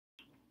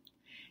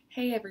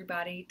Hey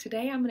everybody,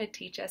 today I'm going to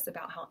teach us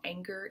about how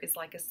anger is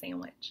like a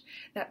sandwich.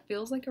 That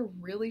feels like a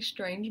really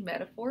strange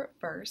metaphor at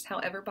first.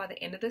 However, by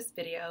the end of this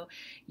video,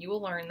 you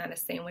will learn that a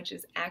sandwich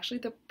is actually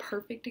the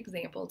perfect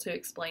example to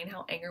explain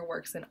how anger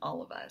works in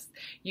all of us.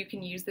 You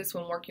can use this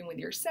when working with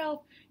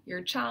yourself,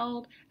 your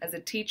child, as a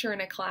teacher in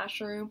a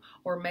classroom,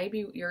 or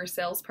maybe you're a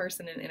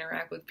salesperson and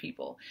interact with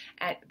people.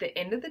 At the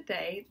end of the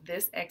day,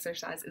 this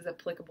exercise is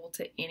applicable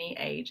to any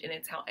age, and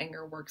it's how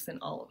anger works in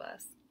all of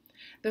us.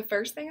 The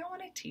first thing I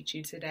want to teach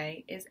you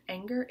today is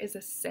anger is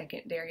a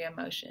secondary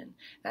emotion.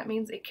 That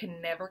means it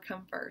can never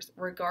come first.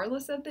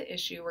 Regardless of the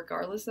issue,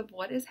 regardless of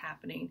what is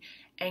happening,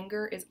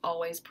 anger is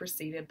always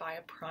preceded by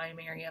a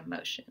primary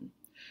emotion.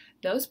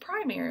 Those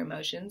primary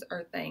emotions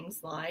are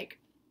things like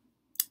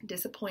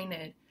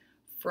disappointed,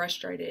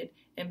 frustrated,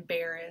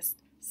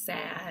 embarrassed,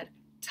 sad,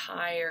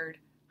 tired,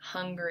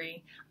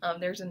 hungry.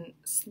 There's a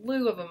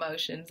slew of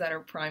emotions that are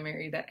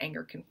primary that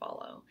anger can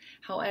follow.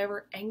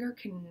 However, anger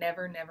can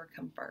never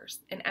come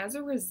first. And as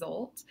a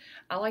result,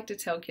 I like to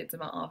tell kids in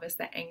my office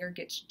that anger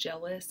gets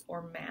jealous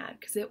or mad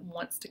because it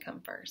wants to come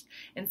first.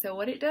 And so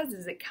what it does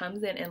is it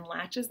comes in and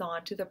latches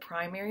on to the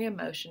primary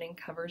emotion and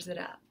covers it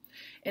up.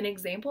 An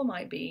example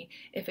might be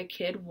if a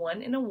kid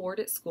won an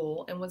award at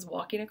school and was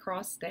walking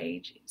across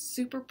stage,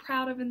 super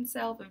proud of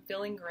himself and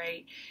feeling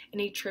great, and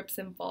he trips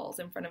and falls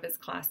in front of his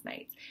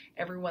classmates.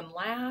 Everyone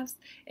laughs,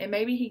 and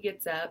maybe he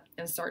gets up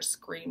and starts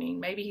screaming.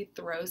 Maybe he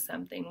throws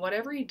something.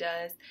 Whatever he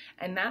does,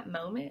 in that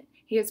moment,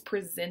 he is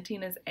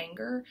presenting his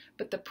anger,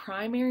 but the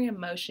primary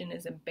emotion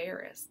is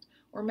embarrassed.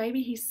 Or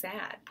maybe he's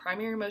sad.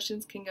 Primary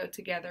emotions can go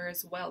together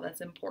as well.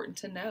 That's important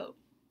to note.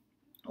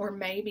 Or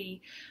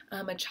maybe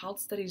a child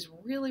studies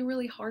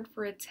really hard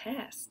for a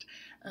test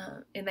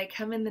and they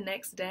come in the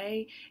next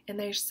day and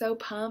they're so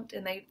pumped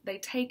and they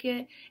take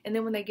it, and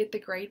then when they get the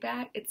grade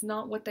back, it's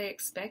not what they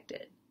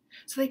expected.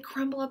 So they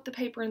crumble up the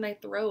paper and they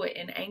throw it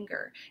in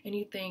anger, and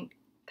you think,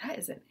 that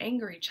is an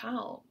angry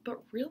child,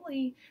 but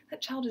really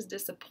that child is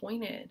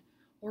disappointed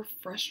or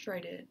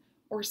frustrated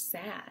or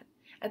sad.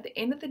 At the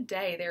end of the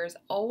day, there is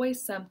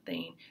always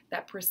something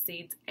that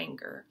precedes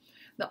anger.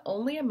 The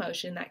only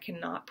emotion that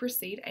cannot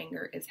precede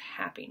anger is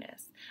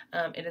happiness.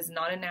 It is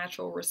not a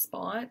natural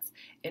response.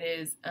 It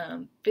is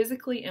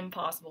physically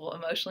impossible,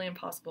 emotionally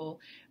impossible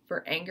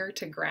for anger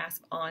to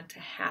grasp onto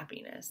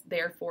happiness.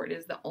 Therefore, it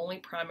is the only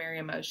primary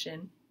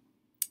emotion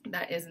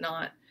that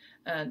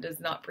does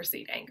not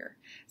precede anger.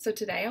 So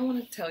today I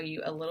want to tell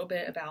you a little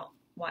bit about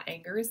why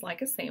anger is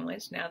like a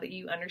sandwich, now that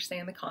you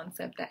understand the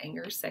concept that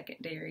anger is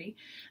secondary.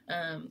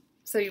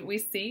 So we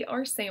see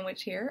our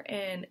sandwich here,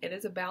 and it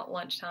is about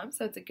lunchtime,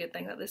 so it's a good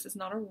thing that this is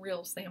not a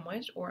real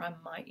sandwich, or I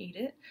might eat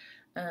it.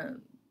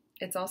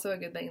 It's also a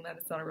good thing that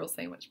it's not a real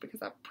sandwich,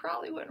 because I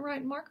probably wouldn't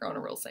write marker on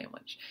a real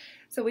sandwich.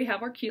 So we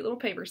have our cute little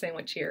paper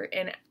sandwich here,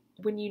 and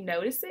when you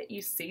notice it,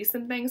 you see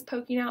some things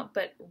poking out,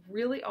 but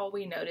really all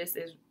we notice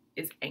is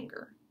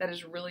anger. That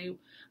is really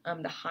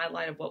the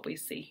highlight of what we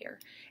see here.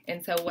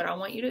 And so what I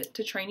want you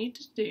to train you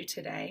to do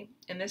today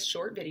in this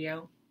short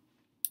video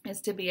is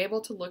to be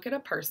able to look at a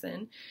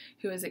person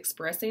who is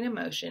expressing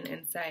emotion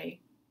and say,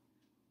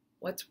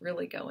 what's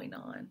really going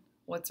on?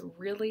 What's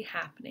really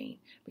happening?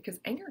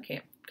 Because anger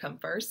can't come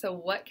first, so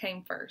what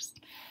came first?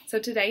 So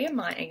today in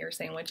my anger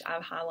sandwich,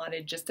 I've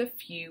highlighted just a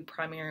few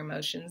primary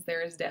emotions.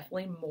 There is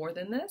definitely more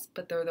than this,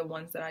 but they're the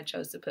ones that I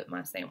chose to put in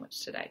my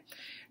sandwich today.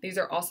 These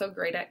are also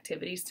great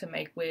activities to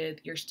make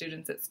with your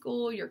students at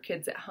school, your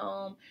kids at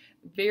home.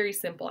 Very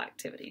simple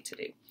activity to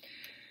do.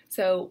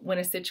 So when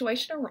a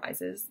situation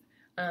arises,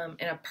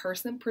 and a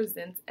person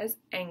presents as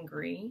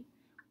angry,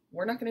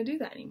 we're not going to do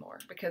that anymore,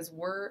 because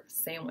we're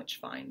sandwich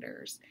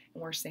finders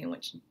and we're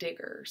sandwich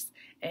diggers,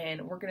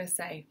 and we're going to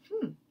say,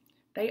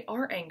 they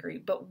are angry,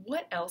 but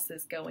what else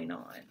is going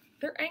on?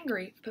 They're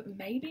angry, but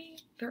maybe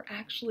they're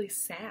actually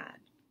sad.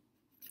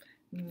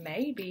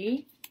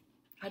 Maybe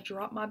I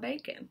dropped my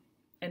bacon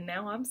and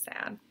now I'm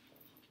sad.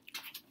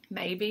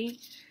 Maybe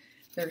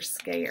they're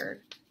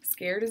scared.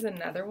 Scared is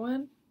another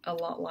one, a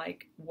lot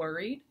like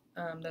worried.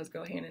 Those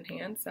go hand in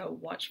hand, so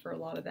watch for a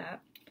lot of that.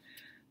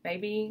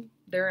 Maybe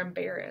they're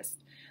embarrassed.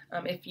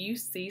 If you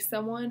see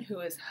someone who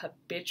is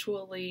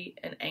habitually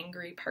an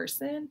angry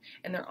person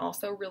and they're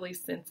also really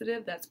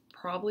sensitive, that's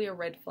probably a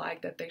red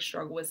flag that they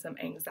struggle with some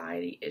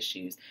anxiety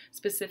issues.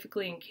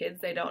 Specifically in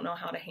kids, they don't know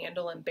how to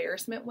handle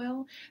embarrassment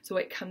well, so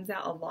it comes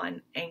out a lot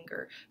in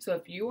anger. So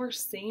if you are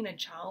seeing a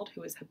child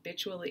who is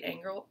habitually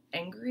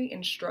angry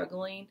and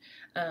struggling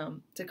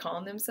to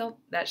calm themselves,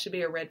 that should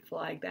be a red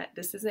flag that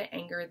this isn't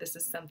anger, this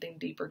is something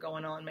deeper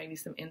going on, maybe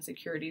some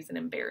insecurities and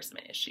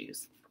embarrassment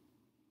issues.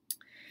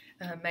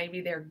 Maybe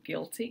they're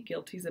guilty.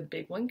 Guilty is a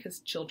big one, because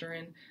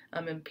children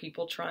and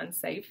people try and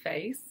save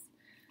face.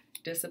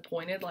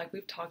 Disappointed, like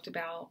we've talked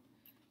about,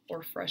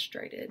 or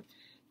frustrated.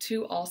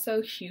 Two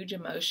also huge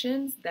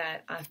emotions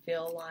that I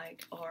feel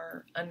like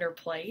are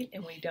underplayed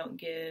and we don't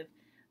give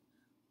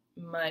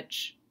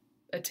much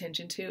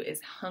attention to is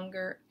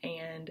hunger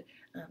and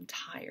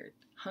tired.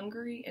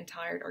 hungry and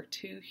tired are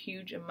two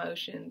huge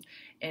emotions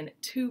and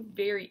two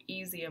very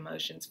easy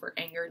emotions for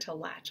anger to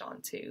latch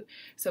onto.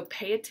 So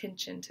pay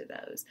attention to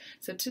those.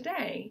 So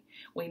today,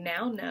 we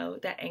now know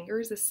that anger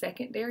is a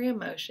secondary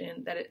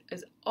emotion, that it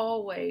is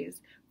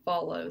always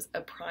follows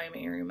a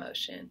primary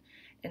emotion.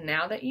 And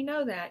now that you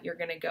know that, you're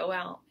going to go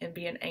out and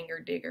be an anger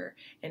digger.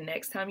 And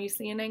next time you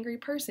see an angry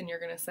person, you're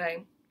going to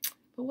say,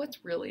 but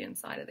what's really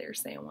inside of their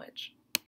sandwich?